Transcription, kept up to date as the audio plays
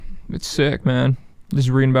It's sick, man. Just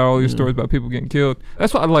reading about all these stories about people getting killed.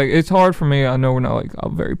 That's why, like, it's hard for me. I know we're not like a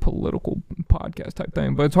very political podcast type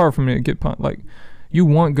thing, but it's hard for me to get like, you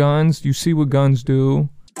want guns, you see what guns do.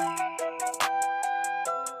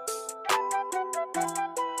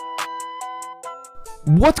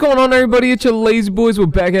 What's going on, everybody? It's your Lazy Boys. We're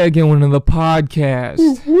back at again with another podcast.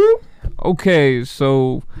 Okay,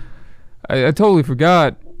 so I totally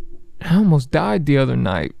forgot. I almost died the other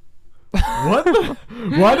night. What?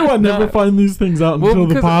 Why do I never find these things out until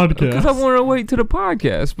the podcast? Because I wanted to wait to the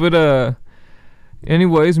podcast. But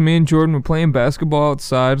anyways, me and Jordan were playing basketball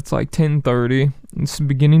outside. It's like 10:30. It's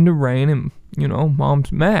beginning to rain, and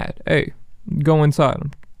Mom's mad. Hey, go inside.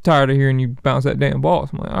 I'm tired of hearing you bounce that damn ball.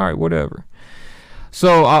 So I'm like, all right, whatever.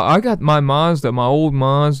 So I got my Mazda, my old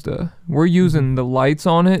Mazda. We're using the lights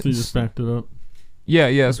on it. So you just backed it up? Yeah.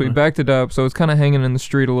 Okay. So we backed it up. So it's kind of hanging in the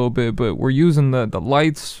street a little bit, but we're using the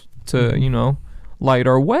lights to, light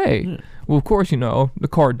our way. Yeah. Well, of course, the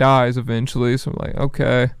car dies eventually. So we're like,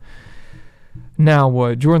 okay. Now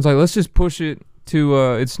what? Jordan's like, let's just push it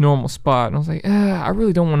to its normal spot. And I was like, I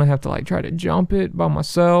really don't want to have to like try to jump it by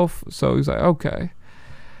myself. So he's like, okay.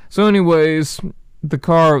 So anyways, the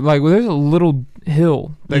car, like, there's a little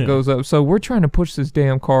hill that goes up. So we're trying to push this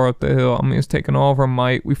damn car up the hill. I mean, it's taking all of our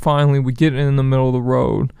might. We get it in the middle of the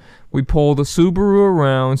road. We pull the Subaru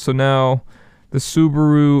around. So now the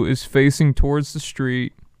Subaru is facing towards the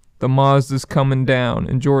street. The Mazda's coming down,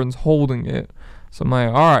 and Jordan's holding it. So I'm like,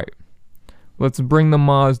 all right, let's bring the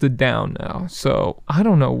Mazda down now. So I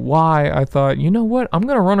don't know why I thought, you know what? I'm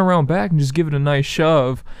going to run around back and just give it a nice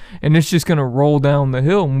shove, and it's just going to roll down the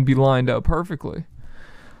hill and be lined up perfectly.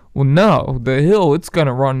 Well, no, the hill, it's going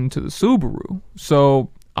to run into the Subaru. So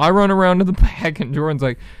I run around to the back, and Jordan's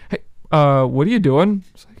like, hey, what are you doing?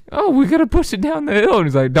 It's like, oh, we got to push it down the hill. And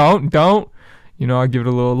he's like, don't. I give it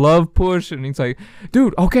a little love push, and he's like,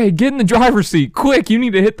 dude, okay, get in the driver's seat. Quick, you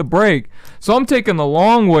need to hit the brake. So I'm taking the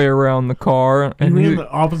long way around the car. And you ran the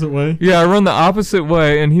opposite way? Yeah, I run the opposite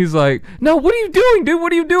way, and he's like, no, what are you doing, dude?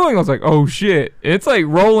 What are you doing? I was like, oh, shit. It's like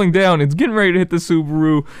rolling down. It's getting ready to hit the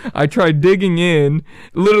Subaru. I tried digging in.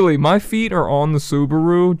 Literally, my feet are on the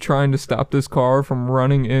Subaru trying to stop this car from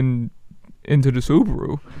running into the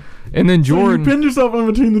Subaru. And then Jordan... So you pinned yourself in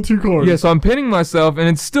between the two cars. Yeah, so I'm pinning myself, and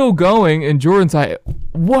it's still going, and Jordan's like,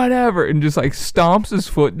 whatever, and just like stomps his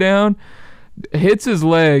foot down, hits his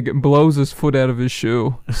leg, and blows his foot out of his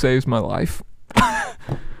shoe. Saves my life.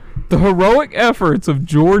 The heroic efforts of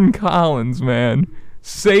Jordan Collins, man,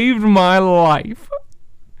 saved my life.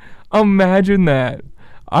 Imagine that.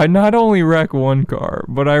 I not only wrecked one car,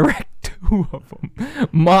 but I wrecked two of them.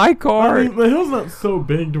 My car... I mean, the hill's not so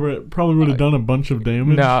big to where it probably would have done a bunch of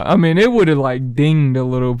damage. No, I mean, it would have, like, dinged a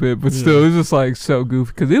little bit, but still, it was just, like, so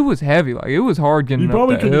goofy. Because it was heavy. Like, it was hard getting up that hill.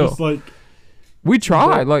 You probably could just, like... We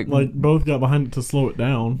tried, like... both got behind it to slow it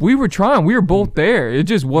down. We were trying. We were both there. It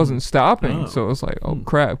just wasn't stopping. So it was like, oh,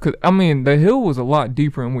 crap. Because, I mean, the hill was a lot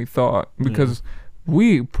deeper than we thought. Because...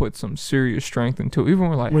 we put some serious strength into it. Even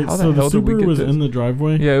we're like, how the hell did we get this? So the Subaru was in the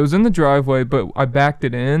driveway? Yeah, it was in the driveway, but I backed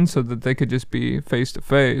it in so that they could just be face to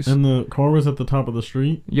face. And the car was at the top of the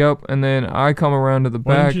street? Yep, and then I come around to the back.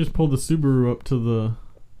 Why didn't you just pull the Subaru up to the...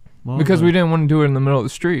 Mazda? Because we didn't want to do it in the middle of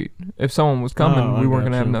the street. If someone was coming, we weren't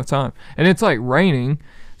going to have enough time. And it's like raining,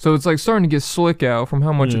 so it's like starting to get slick out from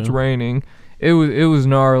how much it's raining. It was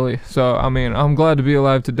gnarly. So, I mean, I'm glad to be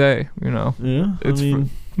alive today, Yeah,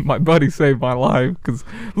 my buddy saved my life because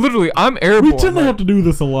literally I'm airborne. We tend to have to do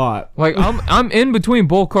this a lot. Like I'm in between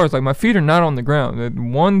both cars. Like my feet are not on the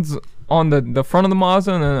ground. One's on the front of the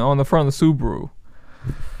Mazda and then on the front of the Subaru.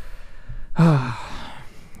 All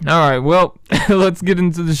right, well, let's get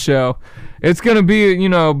into the show. It's gonna be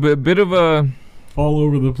a bit of a all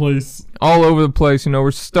over the place.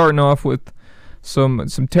 We're starting off with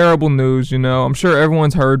some terrible news. I'm sure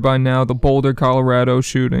everyone's heard by now the Boulder, Colorado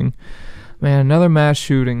shooting. Man, another mass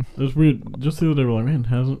shooting. It was weird. Just the other day, we're like, man,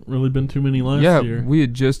 hasn't really been too many last year. Yeah, we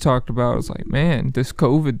had just talked about it. It's like, man, this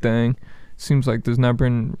COVID thing seems like there's not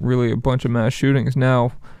been really a bunch of mass shootings.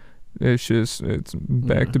 Now, it's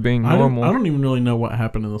back to being normal. I don't even really know what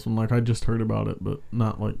happened in this one. Like, I just heard about it, but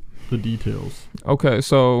not, like, the details. Okay,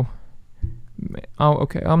 so...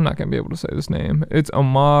 I'm not going to be able to say this name. It's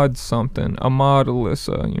Ahmad something. Ahmad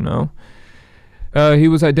Alyssa, he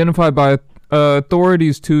was identified by...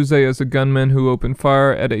 authorities Tuesday as a gunman who opened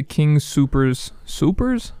fire at a King Supers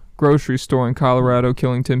grocery store in Colorado,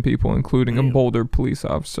 killing 10 people, including a Boulder police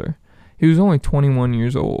officer. He was only 21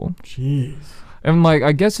 years old. Jeez. And, like,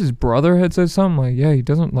 I guess his brother had said something like, yeah, he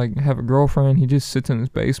doesn't, like, have a girlfriend. He just sits in his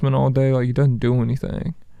basement all day. Like, he doesn't do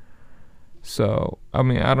anything. So, I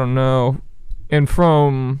mean, I don't know. And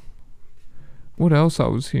from what else I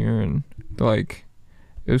was hearing? Like,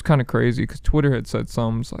 it was kind of crazy because Twitter had said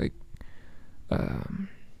something like,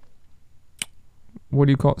 what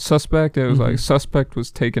do you call it? Suspect. It was like suspect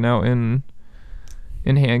was taken out in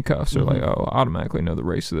handcuffs. They're like, oh, automatically know the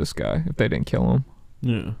race of this guy if they didn't kill him.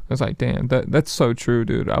 Yeah. I was like, damn, that's so true,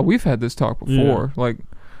 dude. We've had this talk before, like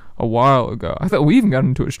a while ago. I thought we even got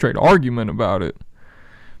into a straight argument about it.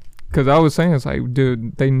 Because I was saying, it's like,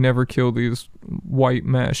 dude, they never kill these white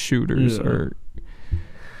mass shooters. Or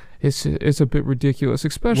it's a bit ridiculous,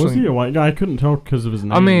 especially. Was he a white guy? I couldn't tell because of his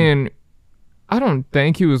name. I mean, I don't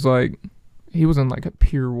think he was like, he wasn't like a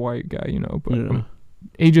pure white guy, you know, but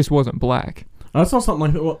he just wasn't black. I saw something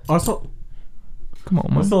like that. Well, Come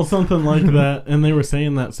on, man. I saw something like that, and they were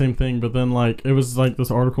saying that same thing, but then, like, it was, like,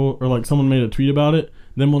 this article, or, like, someone made a tweet about it.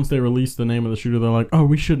 Then once they released the name of the shooter, they're like, oh,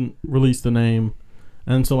 we shouldn't release the name.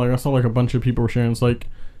 And so, like, I saw, like, a bunch of people were sharing. It's like,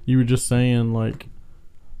 you were just saying, like,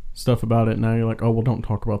 stuff about it, and now you're like, oh, well, don't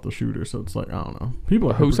talk about the shooter. So it's like, I don't know.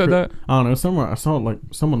 People are Who said that? I don't know. Somewhere I saw, like,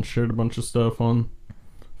 someone shared a bunch of stuff on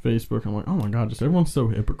Facebook. I'm like, oh, my God, just everyone's so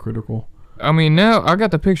hypocritical. I mean, now I got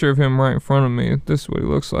the picture of him right in front of me. This is what he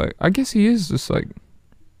looks like. I guess he is just like,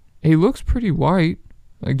 he looks pretty white,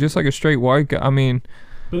 like just like a straight white guy. I mean,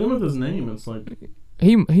 but then with his name, it's like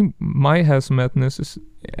he might have some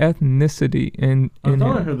ethnicity in I thought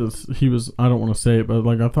him. I heard this. He was. I don't want to say it, but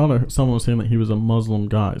like I thought someone was saying that he was a Muslim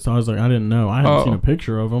guy. So I was like, I didn't know. I haven't seen a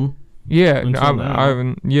picture of him. Yeah, I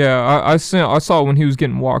haven't. Yeah, I saw when he was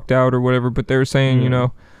getting walked out or whatever. But they were saying, you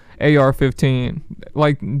know, AR-15,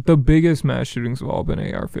 like the biggest mass shootings have all been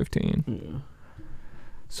AR-15. Yeah.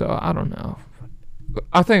 So I don't know.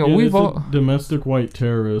 I think we've all domestic white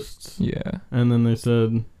terrorists. Yeah. And then they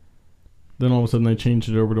said, then all of a sudden they changed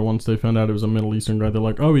it over to once they found out it was a Middle Eastern guy. They're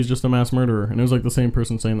like, oh, he's just a mass murderer, and it was like the same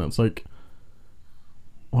person saying that. It's like,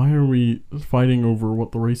 why are we fighting over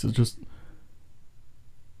what the race is? Just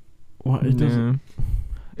why it doesn't.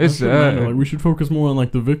 It's like we should focus more on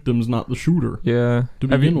like the victims, not the shooter. Yeah. To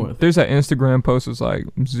begin with. There's that Instagram post that's like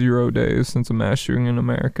 0 days since a mass shooting in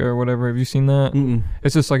America or whatever. Have you seen that? Mm-mm.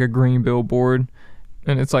 It's just like a green billboard,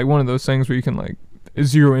 and it's like one of those things where you can like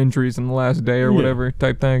 0 injuries in the last day or whatever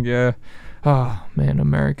type thing. Yeah. Oh man,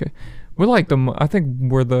 America. We're like I think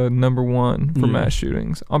we're the number one for mass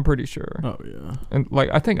shootings. I'm pretty sure. Oh yeah. And like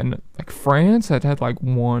I think like France had like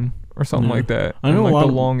 1 or something like that. I know like a lot.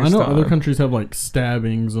 The longest I know time. other countries have like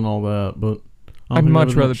stabbings and all that, but I'd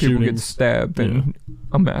much rather people get stabbed than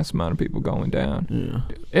a mass amount of people going down.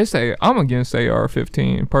 Yeah. I'm against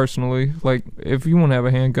AR-15 personally. Like if you want to have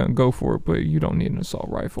a handgun, go for it, but you don't need an assault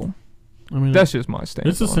rifle. I mean, that's just my stance.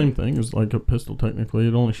 It's the same thing as like a pistol. Technically,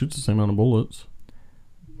 it only shoots the same amount of bullets.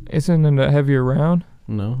 Isn't it a heavier round?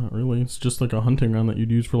 No, not really. It's just like a hunting round that you'd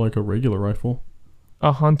use for like a regular rifle.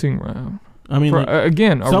 A hunting round. I mean, like,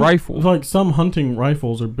 again, a rifle. Like some hunting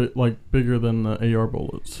rifles are bigger than the AR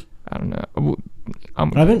bullets. I don't know.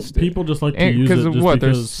 I think people just like to use it just because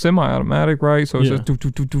they're semi-automatic, right? So it's just doof,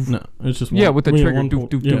 doof, doof, doof. No, it's just one. Yeah, with the trigger, doof,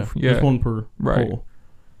 doof, doof. Yeah, just one per I hole.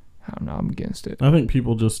 don't know. I'm against it. I think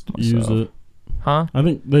people just use it. Huh? I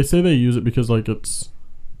think they say they use it because like it's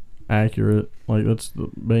accurate. Like that's the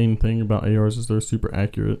main thing about ARs is they're super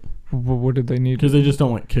accurate. What did they need? Because they just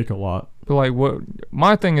don't like kick a lot. But like what?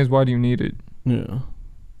 My thing is, why do you need it? Yeah.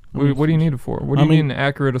 What do you need it for? What do you need an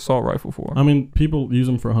accurate assault rifle for? I mean, people use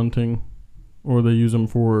them for hunting, or they use them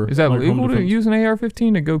for. Is that like legal to use an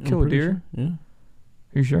AR-15 to go kill a deer? Sure. Yeah.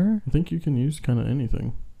 You sure? I think you can use kind of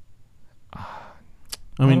anything.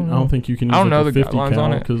 I mean, I don't think you can use I don't know the the guidelines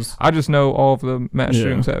on it. Cause I just know all of the mass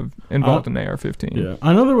shootings have involved an AR-15. Yeah.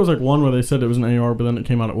 I know there was like one where they said it was an AR, but then it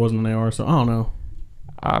came out it wasn't an AR, so I don't know.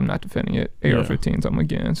 I'm not defending it. AR-15s I'm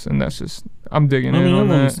against, and that's just, I'm digging in on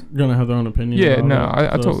everyone's that. Going to have their own opinion. Yeah, no,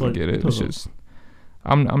 I totally get it. It's just,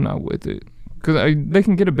 I'm not with it. Because they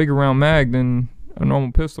can get a bigger round mag than a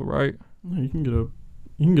normal pistol, right? No, you can get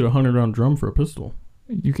a 100-round drum for a pistol.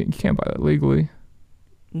 You can't buy that legally.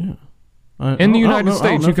 Yeah. In the United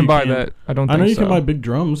States, you can buy that. I don't think so. I know you can buy big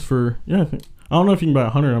drums for, I don't know if you can buy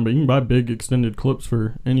 100 round, but you can buy big extended clips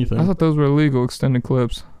for anything. I thought those were illegal extended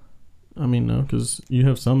clips. I mean, no, because you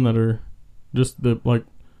have some that are just the, like,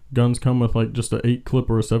 guns come with, like, just a 8 clip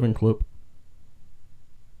or a 7 clip.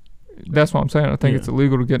 That's what I'm saying. I think it's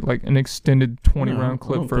illegal to get, like, an extended 20-round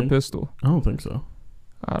clip for a pistol. I don't think so.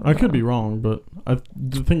 I could be wrong, but I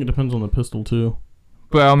think it depends on the pistol, too.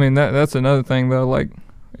 But, I mean, that's another thing, though. Like,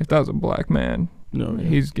 if that was a black man,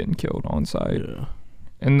 he's getting killed on site. Yeah.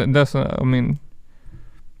 And that's, I mean,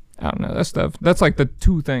 I don't know. That stuff. That's like the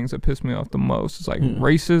 2 things that piss me off the most. It's like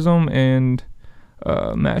racism and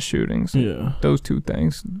mass shootings. Yeah. Those 2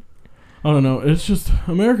 things. I don't know. It's just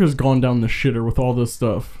America's gone down the shitter with all this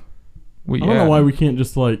stuff. Well, I don't know why we can't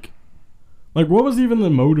just like what was even the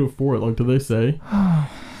motive for it? Like, do they say?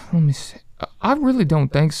 Let me see. I really don't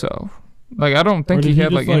think so. Like, I don't think he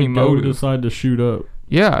had just, like any motive. Decide to shoot up.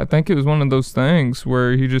 Yeah, I think it was one of those things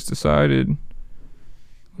where he just decided.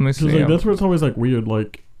 Let me see. Like, that's where it's always like weird.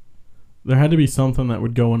 Like, there had to be something that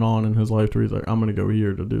would going on in his life where he's like, I'm gonna go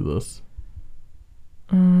here to do this.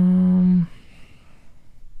 Yeah,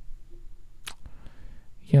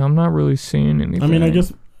 I'm not really seeing anything. I mean, I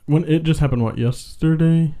guess when it just happened, what,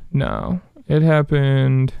 yesterday? No, it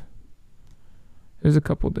happened. It was a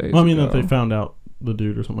couple days. Well, I mean, ago. that they found out the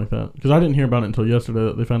dude or something like that. Because I didn't hear about it until yesterday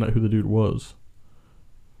that they found out who the dude was.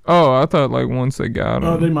 Oh, I thought like once they got him.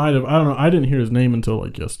 Oh, they might have. I don't know. I didn't hear his name until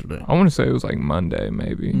like yesterday. I want to say it was like Monday,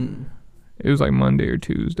 maybe. It was like Monday or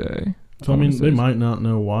Tuesday. So I mean, they might not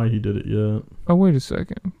know why he did it yet. Oh, wait a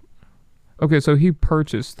second. Okay, so he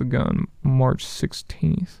purchased the gun March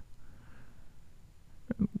 16th.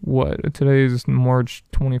 What? Today is March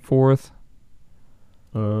 24th.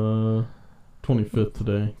 25th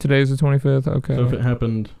today. Today's the 25th. Okay. So if it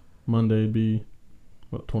happened Monday, it'd be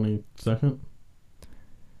what, 22nd?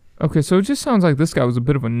 Okay, so it just sounds like this guy was a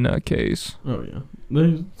bit of a nutcase. Oh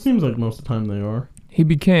yeah, seems like most of the time they are. He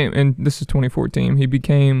became, and this is 2014, he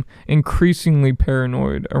became increasingly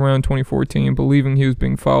paranoid around 2014, believing he was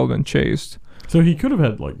being followed and chased. So he could have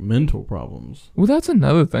had like mental problems. Well, that's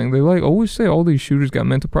another thing. They like always say all these shooters got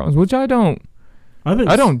mental problems, which I don't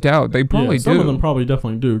doubt. They probably do. Some of them probably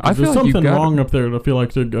definitely do. I feel there's like something wrong up there to feel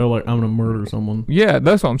like to go like, I'm gonna murder someone. Yeah,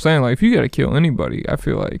 that's what I'm saying. Like, if you gotta kill anybody, I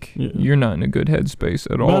feel like you're not in a good headspace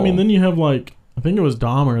at all. But I mean, then you have like, I think it was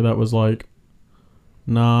Dahmer that was like,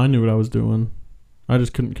 nah, I knew what I was doing. I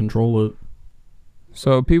just couldn't control it.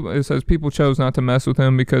 So it says people chose not to mess with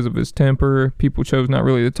him because of his temper. People chose not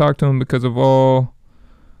really to talk to him because of all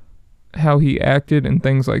how he acted and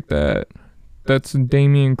things like that. That's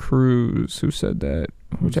Damian Cruz who said that,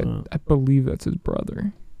 which I believe that's his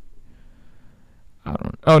brother. I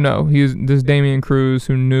don't. Oh no, this Damian Cruz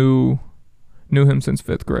who knew him since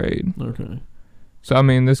 5th grade. Okay. So I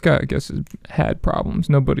mean, this guy I guess has had problems.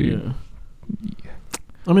 Nobody. Yeah.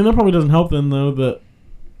 I mean, that probably doesn't help then though that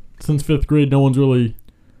since 5th grade no one's really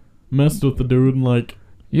messed with the dude and like.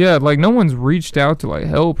 Yeah, like no one's reached out to like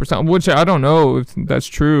help or something, which I don't know if that's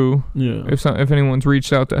true. Yeah. If anyone's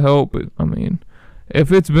reached out to help, but I mean,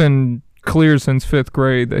 if it's been clear since 5th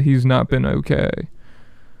grade that he's not been okay,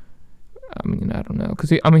 I mean, I don't know,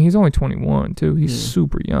 cause he's only 21 too. He's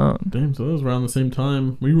super young. Damn, so that was around the same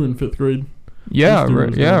time we were in 5th grade. Yeah,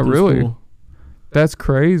 really. School. That's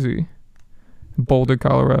crazy. Boulder,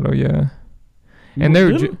 Colorado, yeah. And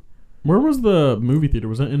where was the movie theater?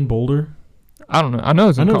 Was that in Boulder? I don't know. I know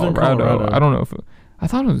it's in Colorado. I don't know if I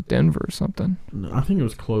thought it was Denver or something. No, I think it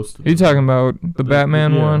was close to. Are you talking about the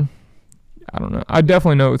Batman one? I don't know. I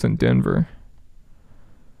definitely know it's in Denver.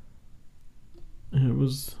 It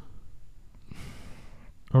was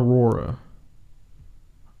Aurora,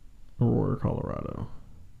 Colorado.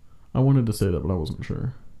 I wanted to say that, but I wasn't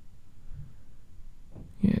sure.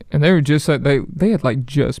 Yeah, and they were just like they had like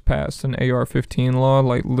just passed an AR-15 law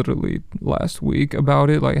like literally last week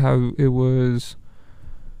about it, like how it was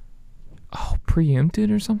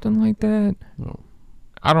preempted or something like that. Oh.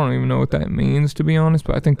 I don't even know what that means, to be honest,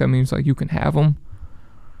 but I think that means like you can have them.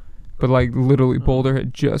 But like literally Boulder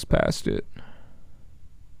had just passed it.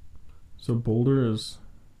 So Boulder is,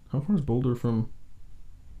 how far is Boulder from?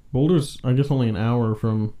 Boulder's I guess only an hour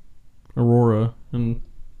from Aurora, and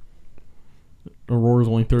Aurora's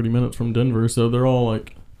only 30 minutes from Denver, so they're all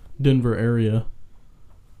like Denver area.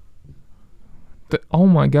 Oh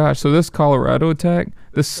my gosh, so this Colorado attack,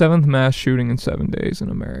 the 7th mass shooting in 7 days in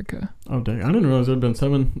America. Oh dang, I didn't realize there had been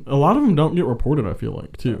 7. A lot of them don't get reported, I feel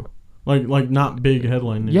like, too. Like not big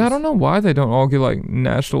headline news. Yeah, I don't know why they don't all get like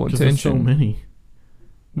national attention. There's so many.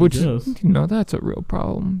 Which, that's a real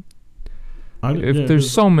problem.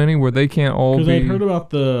 There's so many where they can't all be. Because I heard about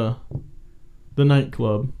the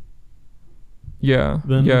nightclub. Yeah,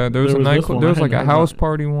 there was a nightclub. There was like a house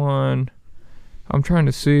party one. I'm trying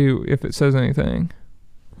to see if it says anything.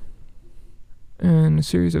 And a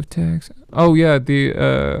series of texts. Oh yeah,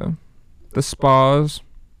 the spas.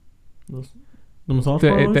 The massage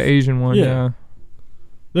parlors? The Asian one, yeah.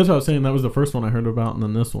 That's what I was saying. That was the first one I heard about, and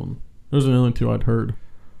then this one. Those are the only 2 I'd heard.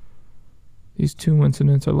 These 2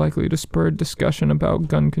 incidents are likely to spur discussion about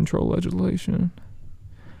gun control legislation.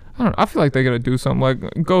 I don't know. I feel like they gotta do something.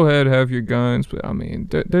 Like, go ahead, have your guns, but I mean,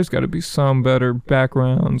 there's got to be some better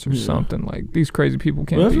backgrounds or something. Like, these crazy people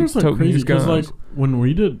can't be toting these guns. Like, when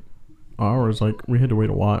we did ours, like, we had to wait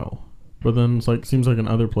a while, but then it's like seems like in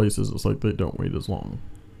other places it's like they don't wait as long.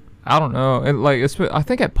 I don't know. I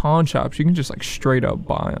think at pawn shops you can just like straight up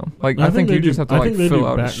buy them. Like I think you just have to like fill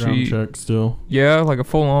out a sheet. Check still. Yeah, like a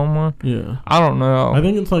full on one. Yeah. I don't know. I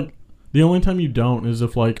think it's like the only time you don't is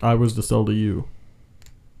if like I was to sell to you.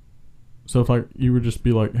 So if like you would just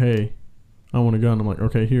be like, hey, I want a gun. I'm like,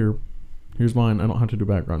 okay, here's mine. I don't have to do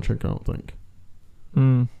background check. I don't think.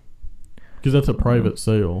 Because that's a private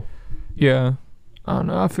sale. Yeah. I don't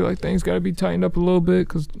know. I feel like things got to be tightened up a little bit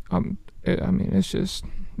because I mean,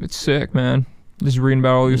 it's sick, man. Just reading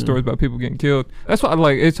about all these stories about people getting killed. That's why,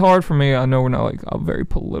 like, it's hard for me. I know we're not like a very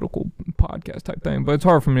political podcast type thing, but it's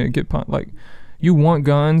hard for me to get like, you want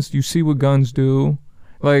guns, you see what guns do.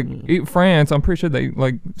 Like France, I'm pretty sure they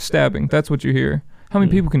like stabbing. That's what you hear. How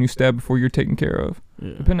many people can you stab before you're taken care of?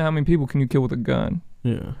 Yeah. Depending on how many people can you kill with a gun.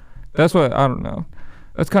 Yeah. That's what I don't know.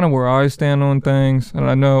 That's kind of where I stand on things, and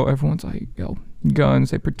I know everyone's like, yo,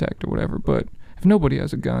 guns, they protect or whatever, but if nobody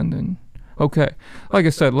has a gun, then okay. Like I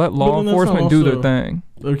said, let law enforcement do their thing.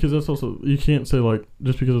 Because that's also, you can't say like,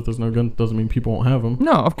 just because if there's no gun doesn't mean people won't have them.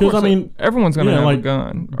 No, of course. I mean, everyone's going to have a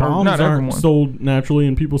gun. Bombs not aren't sold naturally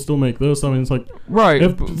and people still make this. I mean, it's like, right.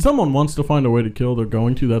 If someone wants to find a way to kill, they're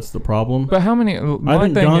going to. That's the problem. But how many, I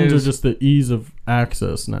think guns are just the ease of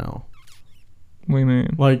access now. What do you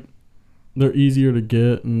mean? Like, they're easier to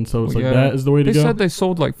get, and so it's that is the way to go. They said they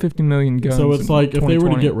sold like 50 million guns. So it's like if they were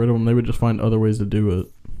to get rid of them, they would just find other ways to do it.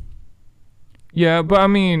 Yeah, but I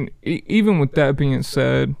mean, even with that being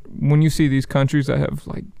said, when you see these countries that have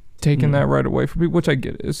like taken that right away from people, which I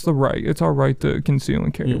get it, it's our right to conceal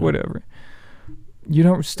and carry, whatever. You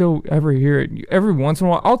don't still ever hear it. Every once in a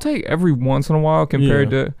while, I'll take every once in a while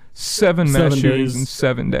compared to 7 mass shootings in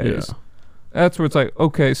 7 days. Yeah. That's where it's like,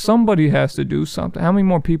 okay, somebody has to do something. How many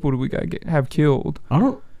more people do we got to have killed?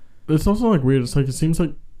 It's also like weird. It's like it seems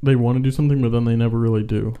like they want to do something, but then they never really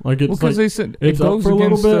do. Like it's because they said it goes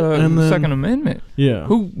against the Second Amendment. Yeah.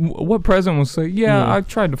 What president will say? Yeah, I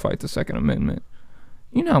tried to fight the Second Amendment.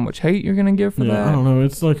 You know how much hate you're gonna get for that? I don't know.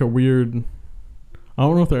 It's like a weird. I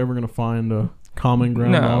don't know if they're ever gonna find a common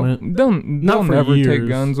ground on it. They'll never take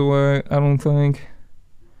guns away. I don't think.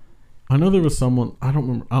 I know there was someone, I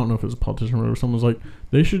don't know if it was a politician or whatever, someone was like,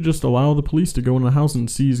 they should just allow the police to go in the house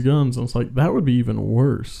and seize guns. And it's like, that would be even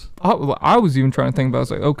worse. I was even trying to think about it. I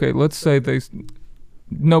was like, okay, let's say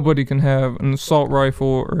nobody can have an assault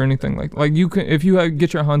rifle or anything like you can, if you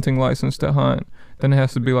get your hunting license to hunt, then it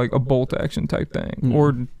has to be like a bolt action type thing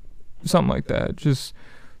or something like that. Just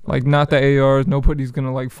like not the ARs. Nobody's going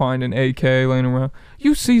to like find an AK laying around.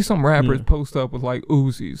 You see some rappers post up with like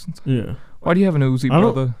Uzis. Yeah. Why do you have an Uzi,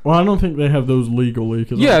 brother? I don't think they have those legally.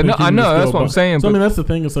 I know. That's what I'm saying. So, I mean, that's the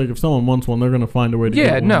thing. It's like if someone wants one, they're going to find a way to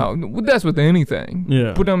get one. Yeah, no. That's with anything.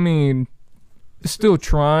 Yeah. But, I mean, still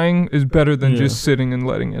trying is better than just sitting and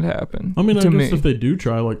letting it happen. I mean, I guess if they do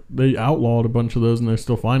try, like, they outlawed a bunch of those and they're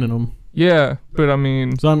still finding them. Yeah, but, I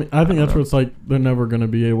mean... So, I mean, I think that's where it's like they're never going to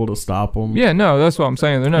be able to stop them. Yeah, no, that's what I'm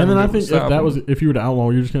saying. They're never going to stop them. And then I think if you were to outlaw,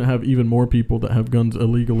 you're just going to have even more people that have guns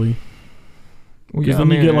illegally. Because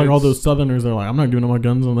then you get like all those Southerners, they're like, I'm not giving them my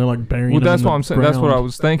guns, and they're like burying them. Well, that's what I'm saying. That's what I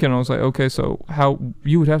was thinking. I was like, okay, so how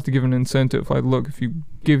you would have to give an incentive. Like, look, if you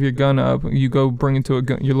give your gun up, you go bring it to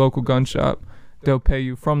your local gun shop, they'll pay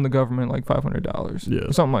you from the government like $500,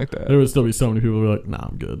 or something like that. There would still be so many people who are like, nah,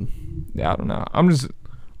 I'm good. Yeah, I don't know.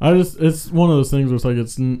 It's one of those things where it's like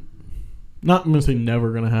it's not I'm gonna say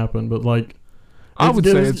never gonna happen, but like I would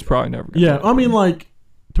say it's probably never. Gonna happen. I mean like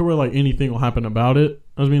to where like anything will happen about it.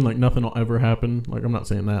 I mean, like, nothing will ever happen. Like, I'm not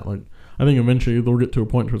saying that. Like, I think eventually they'll get to a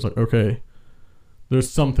point where it's like, okay,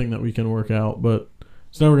 there's something that we can work out, but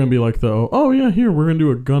it's never going to be like, oh, yeah, here, we're going to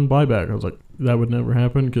do a gun buyback. I was like, that would never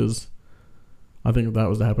happen because I think if that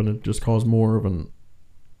was to happen, it'd just cause more of an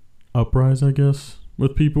uprise, I guess,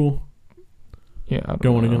 with people. Yeah,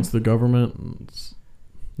 going against the government.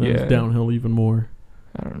 It's downhill even more.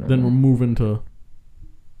 I don't know. Then we're moving to,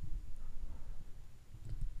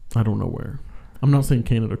 I don't know where. I'm not saying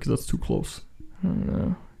Canada because that's too close. I don't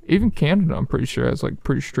know. Even Canada, I'm pretty sure, has like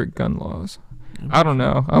pretty strict gun laws. I don't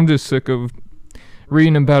know. I'm just sick of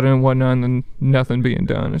reading about it and whatnot and then nothing being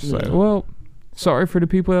done. It's like, well, sorry for the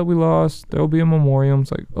people that we lost. There'll be a memorial.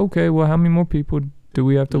 It's like, okay, well, how many more people do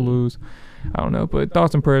we have to lose? I don't know. But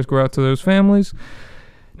thoughts and prayers go out to those families.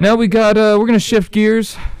 Now we got, we're going to shift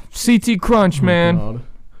gears. CT Crunch, man. God.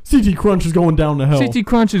 CT Crunch is going down to hell. CT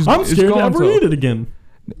Crunch is I'm scared to ever eat it again.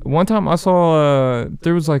 One time I saw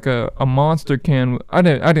there was like a monster can. I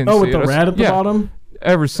didn't see it. Oh, with the rat at the bottom?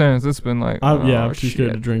 Ever since it's been like, I'm too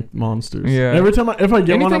scared to drink monsters. Yeah. Every time if I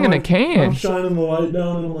get anything one, in a can, I'm shining the light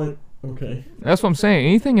down and I'm like, okay. That's what I'm saying.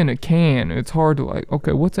 Anything in a can, it's hard to like,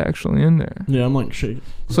 okay, what's actually in there? Yeah, I'm like shaking.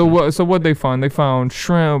 So what'd they find? They found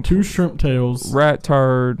shrimp, 2 shrimp tails, rat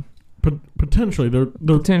turd, potentially they're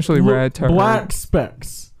Potentially rat turd. black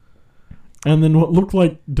specks, and then what looked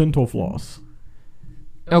like dental floss.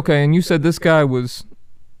 Okay, and you said this guy was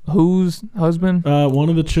whose husband? One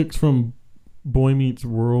of the chicks from Boy Meets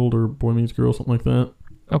World or Boy Meets Girl, something like that.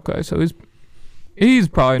 Okay, so he's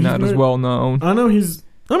probably not as well known. I know he's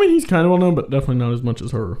kind of well known, but definitely not as much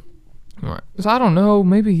as her. All right. So I don't know.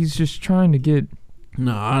 Maybe he's just trying to get.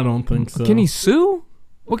 No, I don't think so. Can he sue?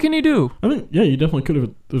 What can he do? I think, yeah, you definitely could have.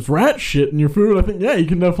 If there's rat shit in your food, I think, yeah, you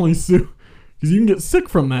can definitely sue. Because you can get sick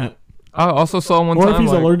from that. I also saw one time. Or if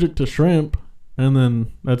he's allergic to shrimp, and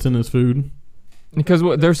then that's in his food. Because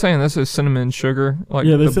what they're saying, this is cinnamon sugar. Like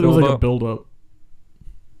yeah, they said it was like a buildup.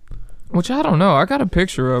 Which I don't know. I got a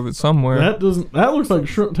picture of it somewhere. That looks like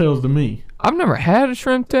shrimp tails to me. I've never had a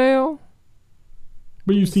shrimp tail.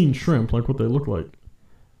 But you've seen shrimp, like what they look like.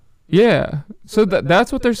 Yeah. So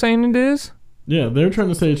that's what they're saying it is? Yeah, they're trying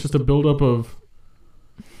to say it's just a buildup of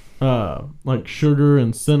like sugar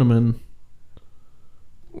and cinnamon.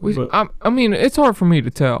 I mean, it's hard for me to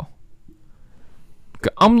tell.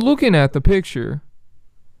 I'm looking at the picture.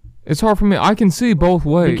 It's hard for me. I can see both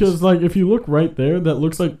ways. Because like if you look right there, that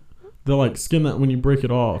looks like the like skin that when you break it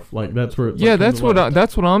off, like that's where it's. Yeah, that's what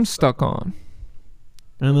I'm stuck on.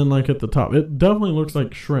 And then like at the top, it definitely looks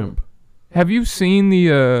like shrimp. Have you seen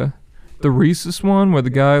the Reese's one where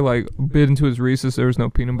the guy like bit into his Reese's? There was no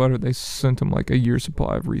peanut butter. They sent him like a year's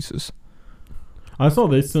supply of Reese's. I saw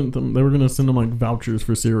they were gonna send them like vouchers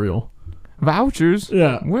for cereal. Vouchers?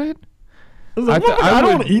 Yeah. What? I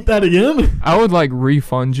don't want to eat that again. I would like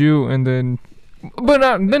refund you and then. But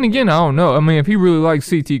then again, I don't know. I mean, if he really likes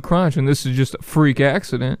CT Crunch and this is just a freak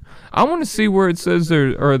accident, I want to see where it says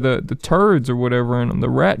there are the turds or whatever in them, the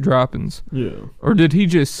rat droppings. Yeah. Or did he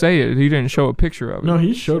just say it? He didn't show a picture of it. No,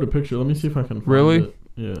 he showed a picture. Let me see if I can find really? it.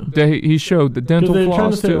 Yeah. He showed the dental floss. They're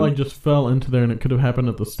trying to say too. it like just fell into there and it could have happened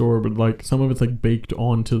at the store, but like some of it's like baked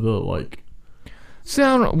onto the like. See,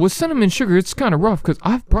 I don't know. With cinnamon sugar, it's kind of rough because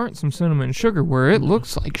I've burnt some cinnamon sugar where it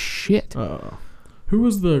looks like shit. Who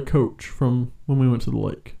was the coach from when we went to the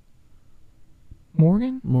lake?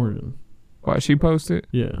 Morgan. Why, she posted?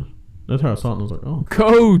 Yeah. That's how I saw it and I was like, oh.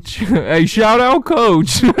 Coach! Hey, shout out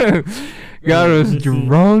Coach! Got us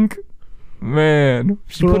drunk. Man,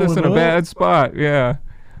 she put us in a bad spot, yeah.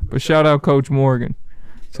 But shout out Coach Morgan.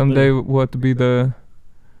 Someday we'll have to be the...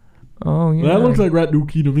 Oh, yeah. That looks like rat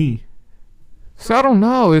dookie to me. So I don't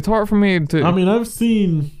know. It's hard for me to... I mean, I've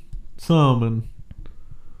seen some and...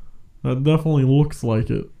 That definitely looks like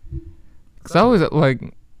it. Because I was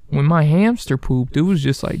like, when my hamster pooped, it was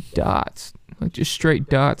just like dots. Like just straight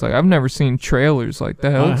dots. Like I've never seen trailers like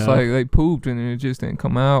that. It looks like they pooped and it just didn't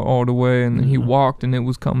come out all the way. And then he walked and it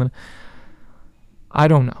was coming. I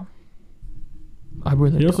don't know. I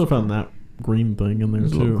really He also found that green thing in there too.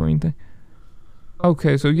 A little green thing.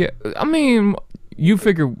 Okay, so yeah. I mean, you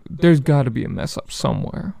figure there's got to be a mess up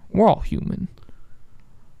somewhere. We're all human.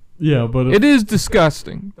 Yeah, but it is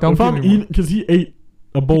disgusting. Don't get me wrong. Because he ate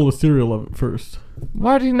a bowl of cereal of it first.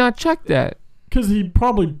 Why did he not check that? Because he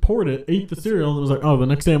probably poured it, ate the cereal, and was like, "Oh, the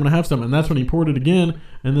next day I'm gonna have some." And that's when he poured it again,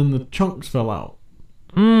 and then the chunks fell out.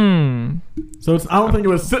 So I don't think it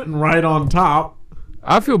was sitting right on top.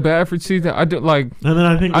 I feel bad for that. I do like. And then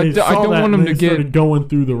I think I don't want them to get going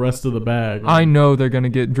through the rest of the bag. I know they're gonna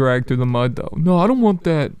get dragged through the mud though. No, I don't want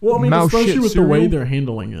that. Well, I mean, especially with the way they're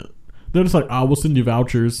handling it, they're just like, we'll send you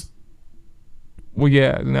vouchers." Well,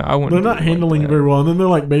 yeah, no, I wouldn't. They're not handling it very well, and then they're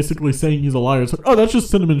like basically saying he's a liar. It's like, oh, that's just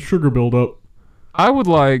cinnamon sugar buildup. I would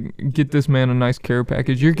like get this man a nice care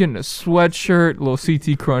package. You're getting a sweatshirt, little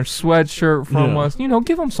CT Crunch sweatshirt from us. You know,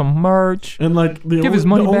 give him some merch and like give his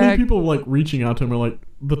money back. The only people like reaching out to him are like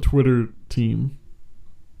the Twitter team.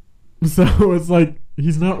 So it's like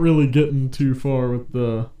he's not really getting too far with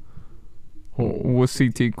the whole with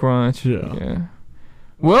CT Crunch. Yeah.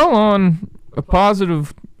 Well, on a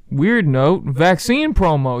positive. Weird note, vaccine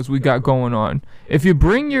promos we got going on. If you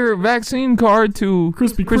bring your vaccine card to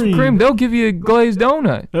Krispy Kreme, they'll give you a glazed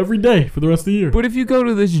donut. Every day for the rest of the year. But if you go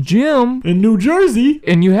to this gym... in New Jersey...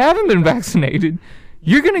 and you haven't been vaccinated,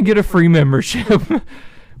 you're going to get a free membership.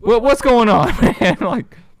 What's going on, man?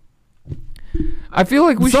 Like, I feel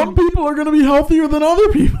like some people are going to be healthier than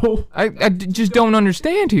other people. I just don't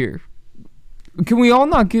understand here. Can we all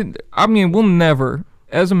not get... I mean, we'll never...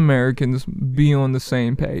 as Americans, be on the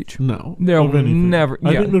same page. No. They'll never...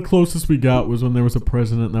 I think the closest we got was when there was a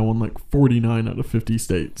president that won like 49 out of 50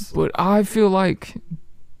 states. But I feel like...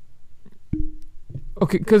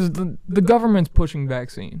 Okay, because the government's pushing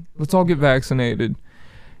vaccine. Let's all get vaccinated.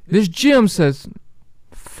 This gym says,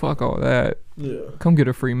 fuck all that. Yeah. Come get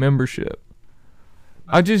a free membership.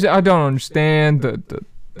 I don't understand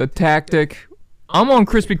the tactic. I'm on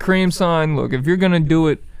Krispy Kreme sign. Look, if you're gonna do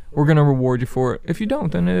it, we're gonna reward you for it. If you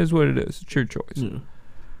don't, then it is what it is. It's your choice. Yeah.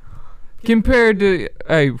 Compared to,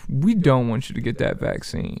 hey, we don't want you to get that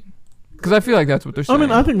vaccine. Because I feel like that's what they're saying. I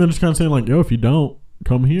mean, I think they're just kind of saying like, yo, if you don't,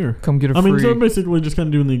 come here. Come get a I free. mean, so they're basically just kind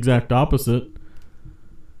of doing the exact opposite,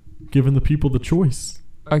 giving the people the choice.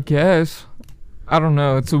 I guess. I don't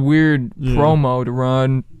know. It's a weird promo to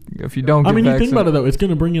run if you don't get you think vaccinated. about it though. It's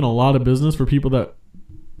going to bring in a lot of business for people that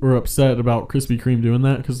were upset about Krispy Kreme doing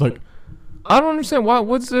that. Because like, I don't understand why.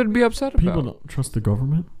 What's there to be upset about? People don't trust the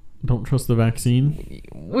government. Don't trust the vaccine.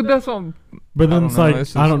 Well, that's all. But then it's like,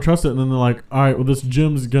 I don't trust it. And then they're like, all right, well, this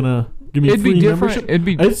gym's going to give me free membership.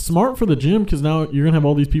 It's smart for the gym because now you're going to have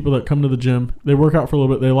all these people that come to the gym. They work out for a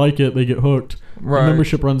little bit. They like it. They get hooked. Right. The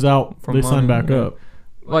membership runs out. They sign back up.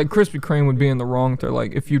 Like Krispy Kreme would be in the wrong. They're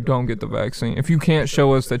like, if you don't get the vaccine, if you can't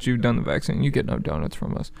show us that you've done the vaccine, you get no donuts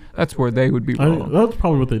from us. That's where they would be wrong. That's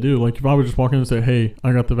probably what they do. Like if I would just walk in and say, hey,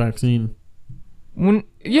 I got the vaccine. And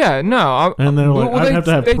they're like, I have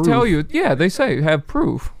to have proof. They tell you, they say have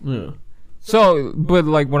proof. Yeah. So, but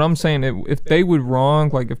like what I'm saying, if they would wrong,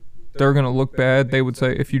 like if they're gonna look bad, they would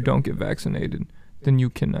say if you don't get vaccinated, then you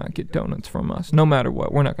cannot get donuts from us, no matter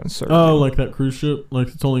what. We're not gonna serve. Oh, you. Like that cruise ship, like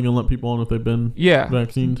it's only gonna let people on if they've been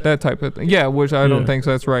vaccinated. That type of thing. Yeah, which I don't think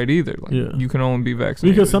that's right either. Like, you can only be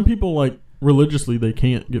vaccinated because some people like religiously they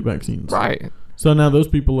can't get vaccines. Right. So now those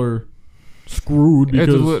people are screwed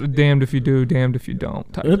because it's damned if you do, damned if you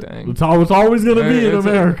don't type thing. It's how it's always going to be in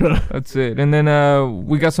America. That's it. And then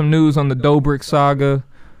we got some news on the Dobrik saga.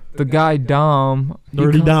 The guy Dom,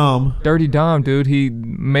 Dirty Dom, dude. He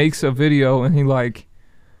makes a video and he like,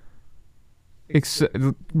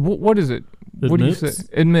 what is it? Admits? What do you say?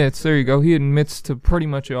 Admits. There you go. He admits to pretty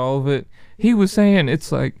much all of it. He was saying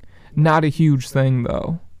it's like not a huge thing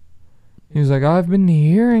though. He was like, I've been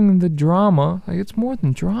hearing the drama. Like it's more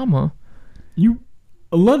than drama. You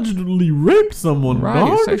allegedly raped someone, right?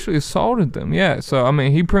 Dog? Sexually assaulted them. Yeah. So I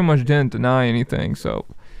mean, he pretty much didn't deny anything. So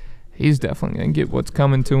he's definitely gonna get what's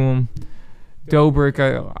coming to him. Dobrik,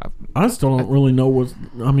 I still don't really know what's.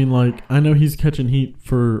 I mean, like I know he's catching heat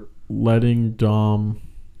for letting Dom.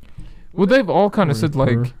 Well, they've all kind of said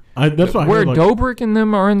like. That's what where I heard, Dobrik and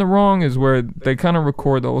them are in the wrong is where they kind of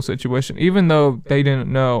record the whole situation, even though they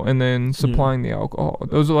didn't know, and then supplying the alcohol.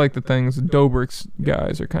 Those are like the things Dobrik's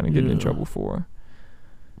guys are kind of getting in trouble for.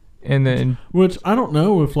 And then, which I don't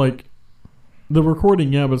know if like the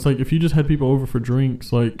recording, but it's like if you just had people over for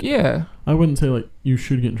drinks, like I wouldn't say like you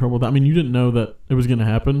should get in trouble with that. I mean, you didn't know that it was gonna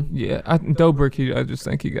happen. Yeah, Dobrik, I just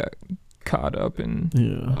think he got caught up in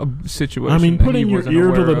a situation. I mean, putting your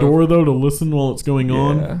ear to the door though to listen while it's going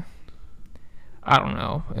on. I don't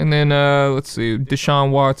know. And then let's see,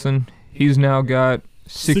 Deshaun Watson. He's now got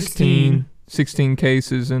 16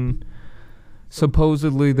 cases, and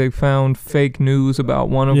supposedly they found fake news about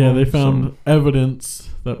one of them. Yeah, they found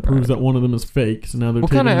evidence that proves that one of them is fake. So now they're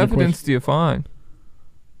what kind of evidence do you find?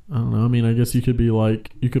 I don't know. I mean, I guess you could be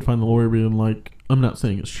like, you could find the lawyer being like, I'm not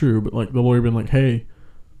saying it's true, but like the lawyer being like, hey,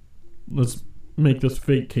 let's make this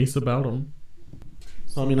fake case about him.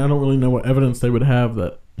 So, I mean, I don't really know what evidence they would have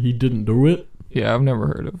that he didn't do it. Yeah, I've never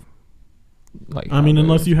heard of. Like, I mean,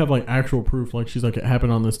 unless you have like actual proof, like she's like, it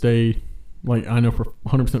happened on this day. Like, I know for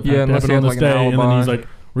 100% fact it happened on this day. And then he's like,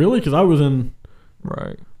 really? Because I was in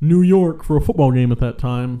New York for a football game at that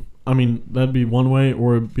time. I mean, that'd be one way,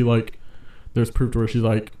 or it'd be like, there's proof to where she's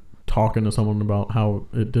like talking to someone about how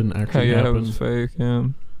it didn't actually happen. It was fake,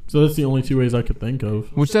 So that's the only two ways I could think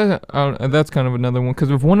of. Which that's kind of another one,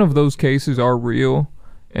 because if one of those cases are real,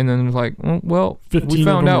 and then it's like, well, we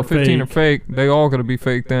found out 15 are fake, they all got to be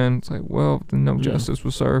fake. Then it's like, well, then no justice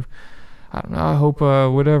was served. I don't know. I hope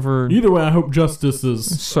whatever. Either way, I hope justice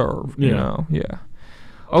is served. You know,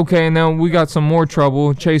 Okay, and then we got some more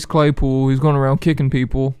trouble. Chase Claypool, he's going around kicking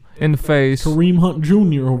people in the face. Kareem Hunt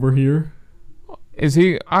Jr. over here. Is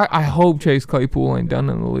he? I hope Chase Claypool ain't done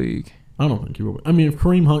in the league. I don't think he will. I mean, if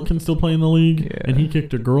Kareem Hunt can still play in the league and he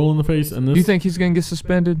kicked a girl in the face, and this, do you think he's gonna get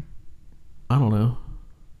suspended? I don't know.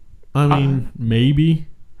 I mean, maybe,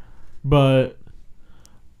 but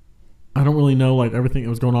I don't really know like everything that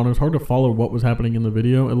was going on. It was hard to follow what was happening in the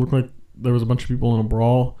video. It looked like there was a bunch of people in a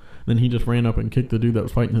brawl. Then he just ran up and kicked the dude that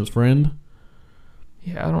was fighting his friend.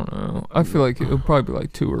 Yeah, I don't know. I feel like it'll probably be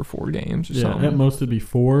like 2 or 4 games or something. At most it'd be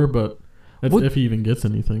 4, but that's if he even gets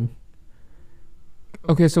anything.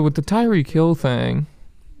 Okay, so with the Tyreek Hill thing,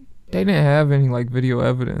 they didn't have any like video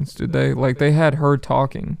evidence, did they? Like they had her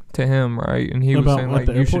talking to him, right? And he was saying like,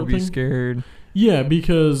 you should be scared. Yeah,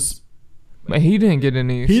 because He didn't get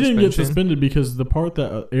any. He didn't get suspended because the part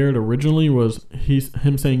that aired originally was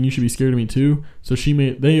him saying you should be scared of me too. So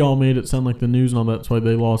they all made it sound like the news and all that. That's why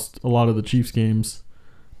they lost a lot of the Chiefs games.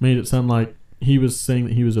 Made it sound like he was saying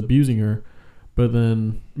that he was abusing her, but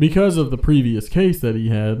then because of the previous case that he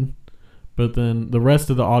had, but then the rest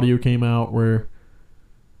of the audio came out where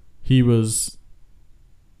he was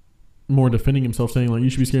more defending himself, saying like you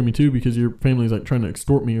should be scared of me too because your family's like trying to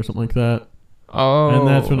extort me or something like that. Oh, and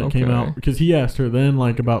that's when it came out because he asked her then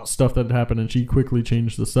like about stuff that had happened and she quickly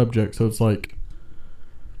changed the subject. So it's like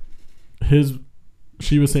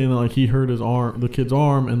she was saying that like he hurt the kid's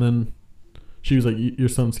arm, and then she was like, your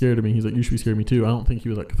son's scared of me. He's like, you should be scared of me too. I don't think he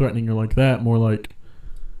was like threatening her like that. More like,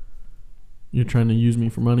 you're trying to use me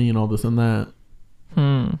for money and all this and that.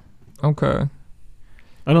 Okay.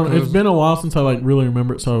 I don't know. It's been a while since I like really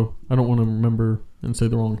remember it, so I don't want to remember and say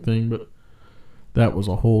the wrong thing, but that was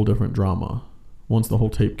a whole different drama once the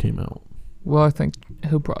whole tape came out. Well, I think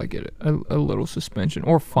he'll probably get a little suspension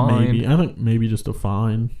or fine. Maybe. I think maybe just a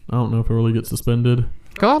fine. I don't know if it really gets suspended.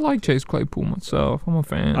 'Cause I like Chase Claypool myself. I'm a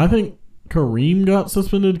fan. I think Kareem got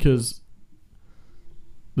suspended because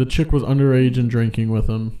the chick was underage and drinking with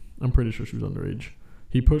him. I'm pretty sure she was underage.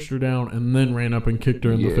 He pushed her down and then ran up and kicked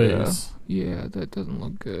her in the face. Yeah, that doesn't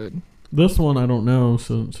look good. This one, I don't know,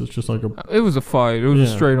 since it's just like It was a fight. It was a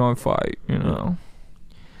straight-on fight, you know.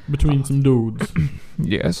 Between some dudes.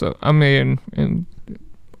 Yeah, so, I mean, and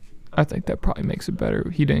I think that probably makes it better.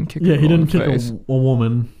 He didn't kick her Yeah, he didn't in the kick face. a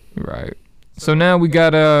woman. Right. So now we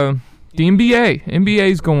got the NBA.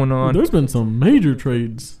 NBA's going on. There's been some major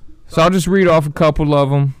trades. So I'll just read off a couple of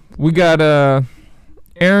them. We got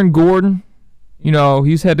Aaron Gordon. You know,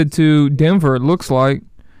 he's headed to Denver, it looks like.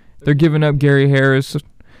 They're giving up Gary Harris.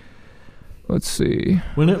 Let's see.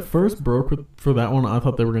 When it first broke for that one, I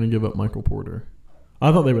thought they were going to give up Michael Porter.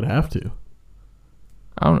 I thought they would have to.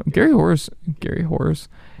 I don't know. Horace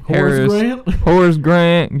Grant? Horace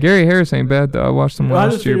Grant. Gary Harris ain't bad, though. I watched him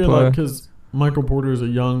last year play. Because Michael Porter is a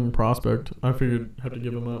young prospect, I figured have to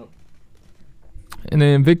give him up. And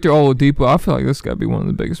then Victor Oladipo. I feel like this got to be one of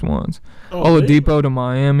the biggest ones. Oladipo to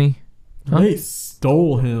Miami. Huh? They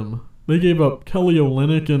stole him. They gave up Kelly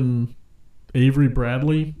Olynyk and Avery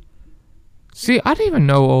Bradley. See, I didn't even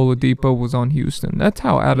know Oladipo was on Houston. That's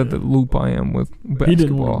how out of the loop I am with basketball. He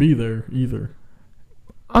didn't want to be there either.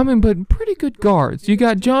 I mean, but pretty good guards. You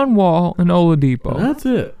got John Wall and Oladipo. That's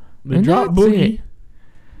it. They dropped Boogie.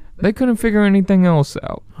 They couldn't figure anything else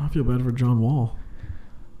out. I feel bad for John Wall.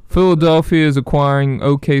 Philadelphia is acquiring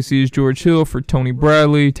OKC's George Hill for Tony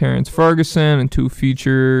Bradley, Terrence Ferguson, and 2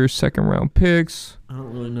 future second-round picks. I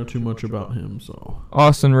don't really know too much about him, so.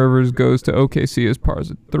 Austin Rivers goes to OKC as part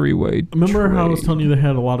of a 3-way Remember trade. how I was telling you they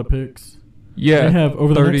had a lot of picks? Yeah. They have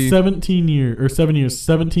over the next 17 years, or 7 years,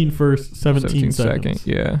 17 first, 17 seconds.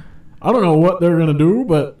 Yeah. I don't know what they're going to do,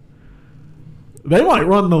 but they might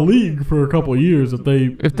run the league for a couple of years if they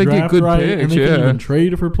get good right, picks, and they can even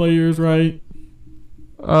trade for players right.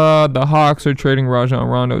 The Hawks are trading Rajon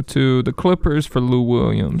Rondo to the Clippers for Lou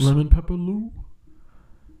Williams. Lemon Pepper Lou.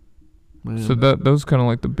 Man. So those kind of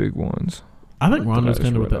like the big ones. I think Rondo's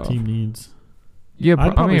kind of what that team needs. Yeah,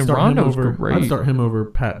 I mean Rondo's great. I'd start him over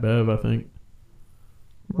Pat Bev, I think.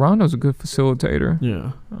 Rondo's a good facilitator.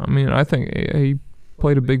 Yeah. I mean, I think he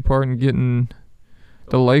played a big part in getting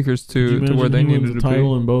the Lakers to where they needed to be.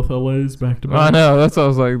 Title in both LAs back to back. I know. That's what I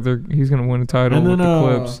was like. He's gonna win a title with the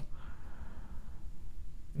Clips.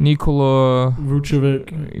 Nikola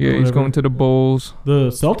Vucevic. Yeah, he's going to the Bulls. The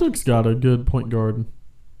Celtics got a good point guard.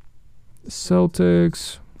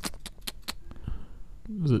 Celtics.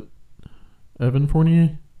 Is it Evan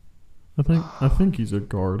Fournier? I think he's a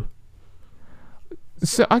guard.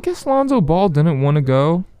 So I guess Lonzo Ball didn't want to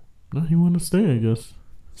go. No, he wanted to stay, I guess.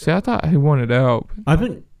 See, I thought he wanted out. I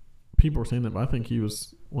think people were saying that, but I think he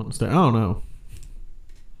was wanting to stay. I don't know.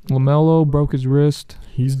 LaMelo broke his wrist.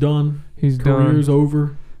 He's done. He's done. Career's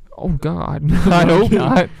over. Oh, God. I hope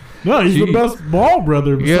not. No, he's the best ball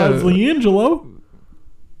brother besides LiAngelo.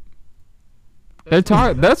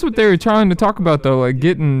 That's what they were trying to talk about, though, like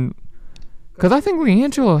getting... Because I think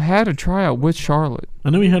LiAngelo had a tryout with Charlotte. I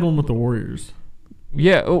know he had one with the Warriors.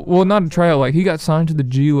 Yeah, well, not a tryout. Like, he got signed to the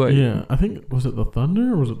G League. Yeah, I think... Was it the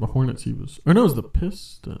Thunder or was it the Hornets he was... Or no, it was the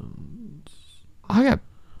Pistons. I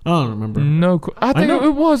don't remember. No, I think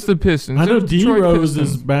it was the Pistons. I know D-Rose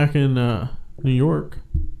is back in New York.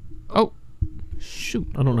 Oh, shoot!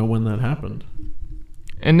 I don't know when that happened.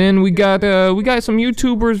 And then we got some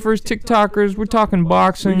YouTubers versus TikTokers. We're talking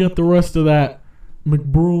boxing. We got the rest of that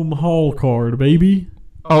McBroom Hall card, baby.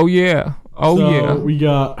 Oh yeah. Yeah. We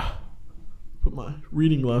got. Put my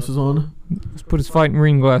reading glasses on. Let's put his fighting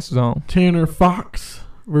reading glasses on. Tanner Fox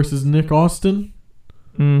versus Nick Austin.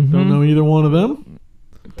 Mm-hmm. Don't know either one of them.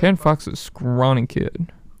 Ken Fox is a scrawny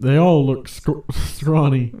kid. They all look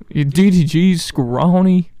scrawny. DDG's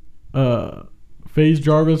scrawny. FaZe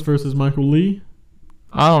Jarvis versus Michael Lee.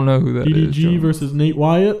 I don't know who that is. DDG versus Nate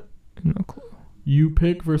Wyatt. No clue.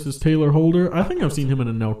 U-Pick versus Taylor Holder. I think I've seen him in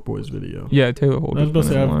a Nelk Boys video. Yeah, Taylor Holder. I was about to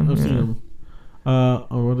say I've seen him.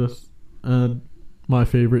 What is my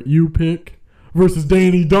favorite? U-Pick versus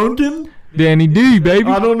Danny Duncan. Danny D, baby.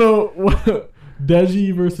 I don't know.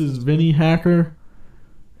 Deji versus Vinny Hacker.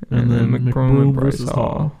 And then McBroom versus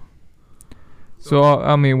Hall. So,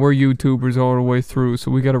 I mean, we're YouTubers all the way through, so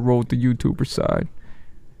we got to roll with the YouTuber side.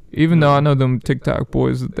 Even though I know them TikTok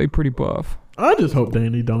boys, they pretty buff. I just hope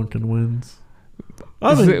Danny Duncan wins.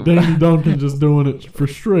 I think Danny Duncan's just doing it for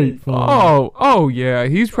straight fun. Oh yeah.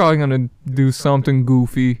 He's probably going to do something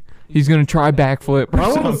goofy. He's going to try backflip or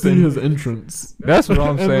something. I want to see his entrance. That's what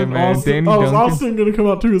I'm saying, man. Austin, Danny Duncan. Is Austin going to come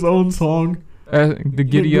out to his own song? The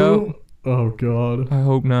Giddy Up? Oh, God. I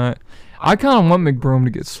hope not. I kind of want McBroom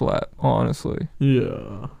to get slapped, honestly.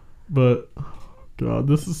 Yeah. But, God,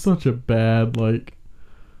 this is such a bad, like...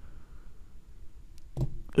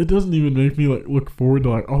 It doesn't even make me, like, look forward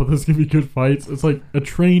to, like, oh, this is going to be good fights. It's like a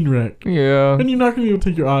train wreck. Yeah. And you're not going to be able to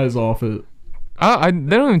take your eyes off it. They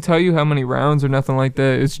don't even tell you how many rounds or nothing like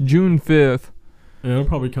that. It's June 5th. Yeah, it'll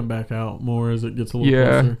probably come back out more as it gets a little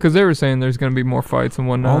closer. Yeah, because they were saying there's going to be more fights and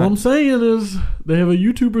whatnot. All I'm saying is they have a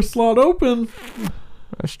YouTuber slot open.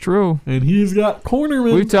 That's true. And he's got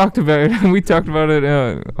cornermen. We talked about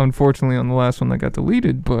it. Unfortunately, on the last one that got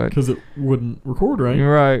deleted, but because it wouldn't record right.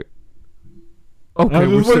 You're right. Okay,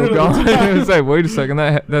 we're still going. I was like, wait a second.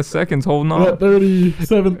 That second's holding on. That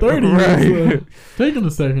 37:30 right. is taking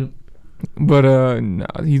a second. But no,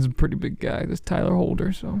 he's a pretty big guy. This Tyler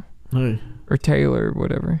Holder, so. Hey. Or Taylor, or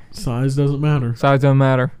whatever. Size doesn't matter. Size doesn't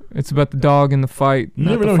matter. It's about the dog and the fight. You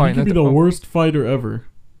never know. He could be the worst fighter ever.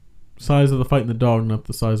 Size of the fight and the dog, not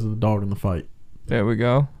the size of the dog and the fight. There we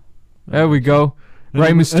go. There we go.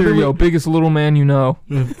 Rey Mysterio, biggest little man you know.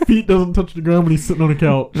 Feet doesn't touch the ground when he's sitting on a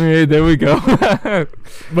couch. Yeah, there we go.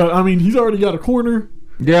 But, I mean, he's already got a corner.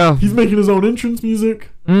 Yeah. He's making his own entrance music.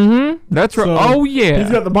 Mm-hmm. That's right. Oh, yeah.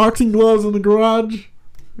 He's got the boxing gloves in the garage.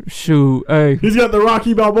 Shoot, hey. He's got the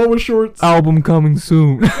Rocky Balboa shorts. Album coming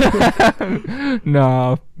soon.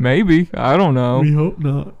 Nah, maybe. I don't know. We hope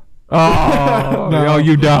not. Oh, no,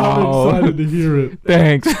 you don't. I'm excited to hear it.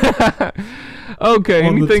 Thanks. Okay,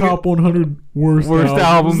 on the top 100 worst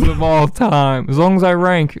albums of all time. As long as I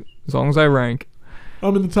rank.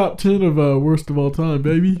 I'm in the top 10 of worst of all time,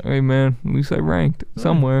 baby. Hey, man. At least I ranked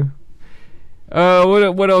somewhere.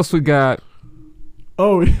 What else we got?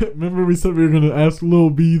 Oh, remember we said we were going to ask Lil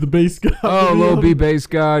B, the bass god. Oh, Lil B, bass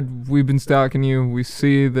god. We've been stalking you. We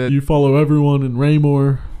see that. You follow everyone in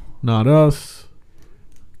Raymore, not us.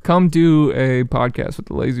 Come do a podcast with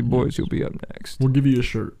the Lazy Boys. You'll be up next. We'll give you a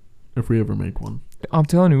shirt if we ever make one. I'm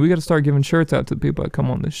telling you, we got to start giving shirts out to the people that come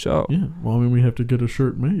on this show. Yeah, well, I mean, we have to get a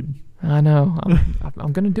shirt made. I know.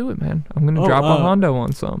 I'm going to do it, man. I'm going to drop a Hondo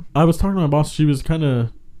on some. I was talking to my boss. She was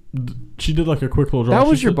she did like a quick little drop. That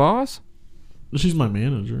was your boss? She's my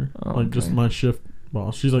manager. Just my shift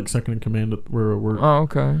boss. She's like second in command at where I work. Oh,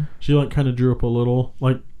 okay. She like kind of drew up a little.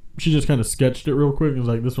 Like, she just kind of sketched it real quick and was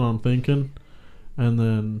like, this is what I'm thinking. And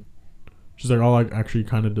then she's like, I'll like actually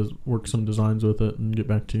kind of work some designs with it and get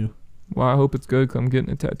back to you. Well, I hope it's good because I'm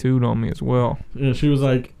getting it tattooed on me as well. Yeah, she was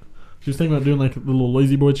thinking about doing like the little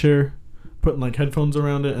lazy boy chair, putting like headphones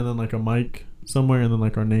around it and then like a mic somewhere and then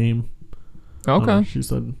like our name. Okay. She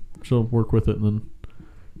said she'll work with it and then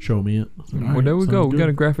show me it. Like, well, there we go. We got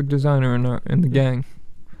a graphic designer in the gang.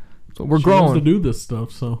 So we're growing. She wants to do this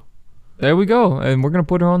stuff, so. There we go. And we're going to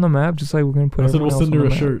put her on the map just like we're going to put her on the map. I said we'll send her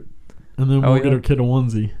a shirt. And then we'll get her kid a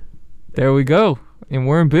onesie. There we go. And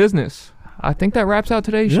we're in business. I think that wraps out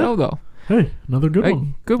today's show, though. Hey, another good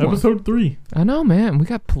one. Good one. Episode 3. I know, man. We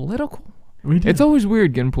got political. We did. It's always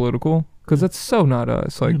weird getting political because that's so not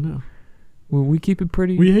us. Like, we keep it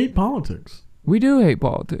pretty. We hate politics. We do hate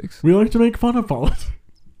politics. We like to make fun of politics.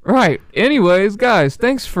 Right. Anyways, guys,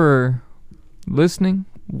 thanks for listening,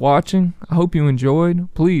 watching. I hope you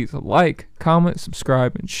enjoyed. Please like, comment,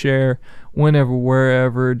 subscribe, and share whenever,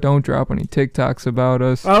 wherever. Don't drop any TikToks about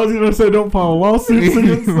us. I was going to say don't file lawsuits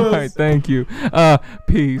against us. Right, thank you.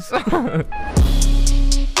 Peace.